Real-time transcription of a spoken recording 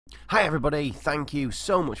Hi everybody, thank you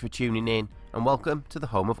so much for tuning in and welcome to the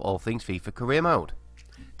home of all things FIFA Career Mode.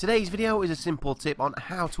 Today's video is a simple tip on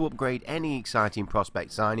how to upgrade any exciting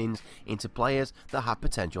prospect signings into players that have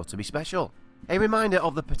potential to be special. A reminder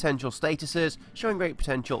of the potential statuses: showing great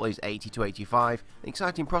potential is 80 to 85,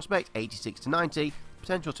 exciting prospect 86 to 90,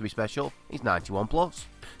 potential to be special is 91 plus.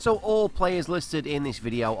 So all players listed in this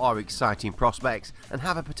video are exciting prospects and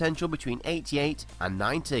have a potential between 88 and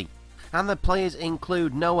 90. And the players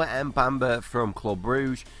include Noah Mbamba from Club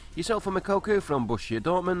Brugge, Yusufa Moukoko from Borussia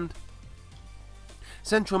Dortmund,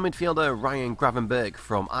 central midfielder Ryan Gravenberch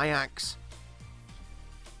from Ajax,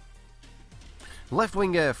 left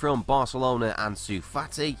winger from Barcelona Ansu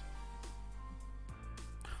Fati,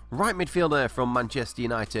 right midfielder from Manchester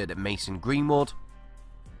United Mason Greenwood,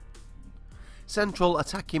 central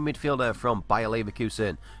attacking midfielder from Bayer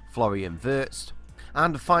Leverkusen Florian Wirtz,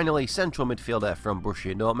 and finally central midfielder from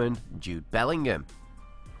Borussia Dortmund Jude Bellingham.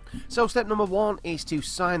 So step number one is to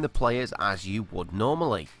sign the players as you would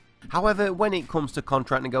normally. However, when it comes to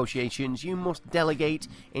contract negotiations, you must delegate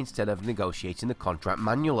instead of negotiating the contract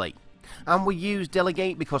manually. And we use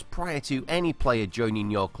delegate because prior to any player joining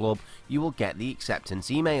your club, you will get the acceptance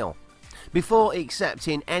email. Before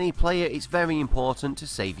accepting any player, it's very important to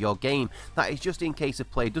save your game. That is just in case a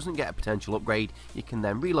player doesn't get a potential upgrade, you can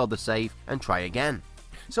then reload the save and try again.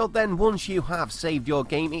 So then once you have saved your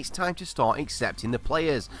game, it's time to start accepting the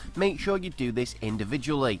players. Make sure you do this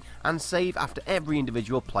individually and save after every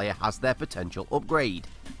individual player has their potential upgrade.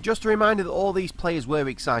 Just a reminder that all these players were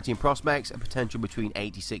exciting prospects, a potential between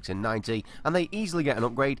 86 and 90, and they easily get an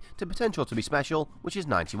upgrade to potential to be special, which is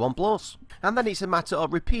 91 plus. And then it's a matter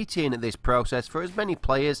of repeating this process for as many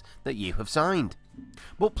players that you have signed.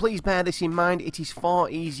 But please bear this in mind, it is far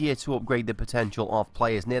easier to upgrade the potential of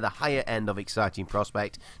players near the higher end of exciting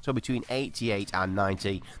prospect, so between 88 and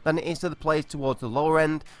 90, than it is to the players towards the lower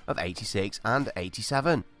end of 86 and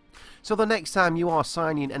 87. So the next time you are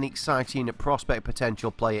signing an exciting prospect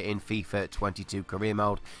potential player in FIFA 22 Career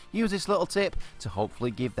Mode, use this little tip to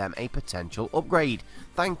hopefully give them a potential upgrade.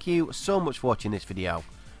 Thank you so much for watching this video.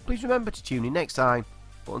 Please remember to tune in next time,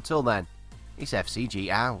 but until then, it's FCG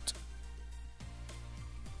out.